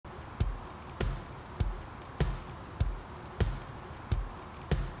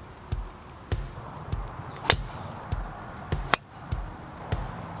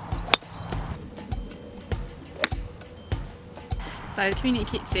So the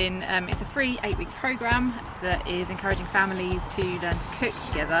Community Kitchen, it's a free 8-week programme that is encouraging families to learn to cook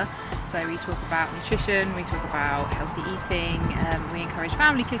together. So we talk about nutrition, we talk about healthy eating, we encourage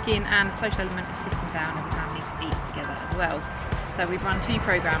family cooking and a social element of sitting down as a family to eat together as well. So we've run 2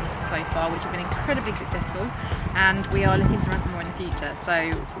 programmes so far which have been incredibly successful, and we are looking to run some more in the future. So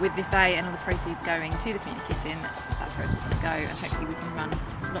with this day and all the proceeds going to the Community Kitchen, that's where it's going to go, and hopefully we can run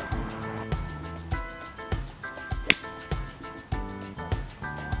lots more.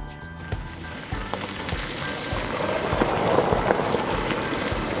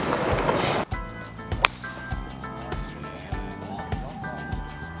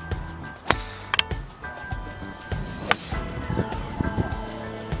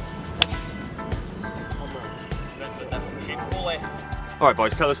 Alright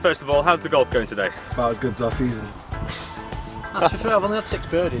boys, tell us first of all, how's the golf going today? About as good as our season. To be fair, I've only had 6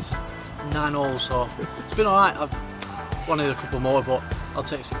 birdies, 9 holes, so it's been alright. I've wanted a couple more, but I'll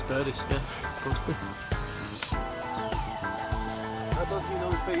take 6 birdies, yeah, good. How does he know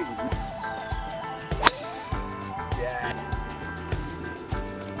his favours? Yeah.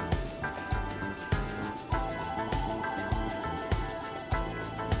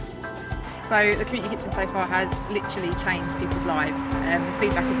 So the Community Kitchen so far has literally changed people's lives. The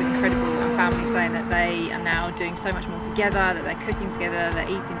feedback has been incredible, and families saying that they are now doing so much more together, that they're cooking together, they're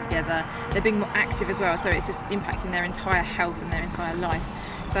eating together, they're being more active as well, so it's just impacting their entire health and their entire life.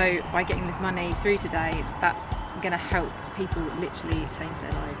 So by getting this money through today, that's going to help people literally change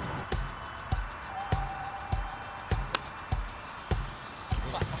their lives.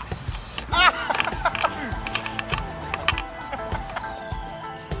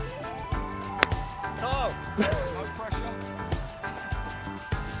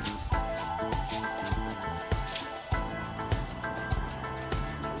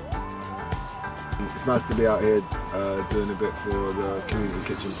 It's nice to be out here doing a bit for the Community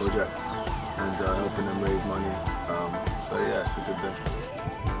Kitchen project and helping them raise money. So yeah, it's a good thing.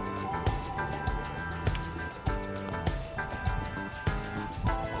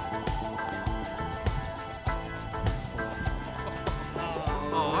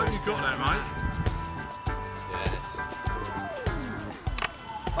 Oh, I hope you got that, mate. Yes.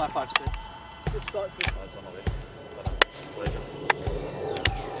 5, 5, 6. Good start. That's on all it. Pleasure.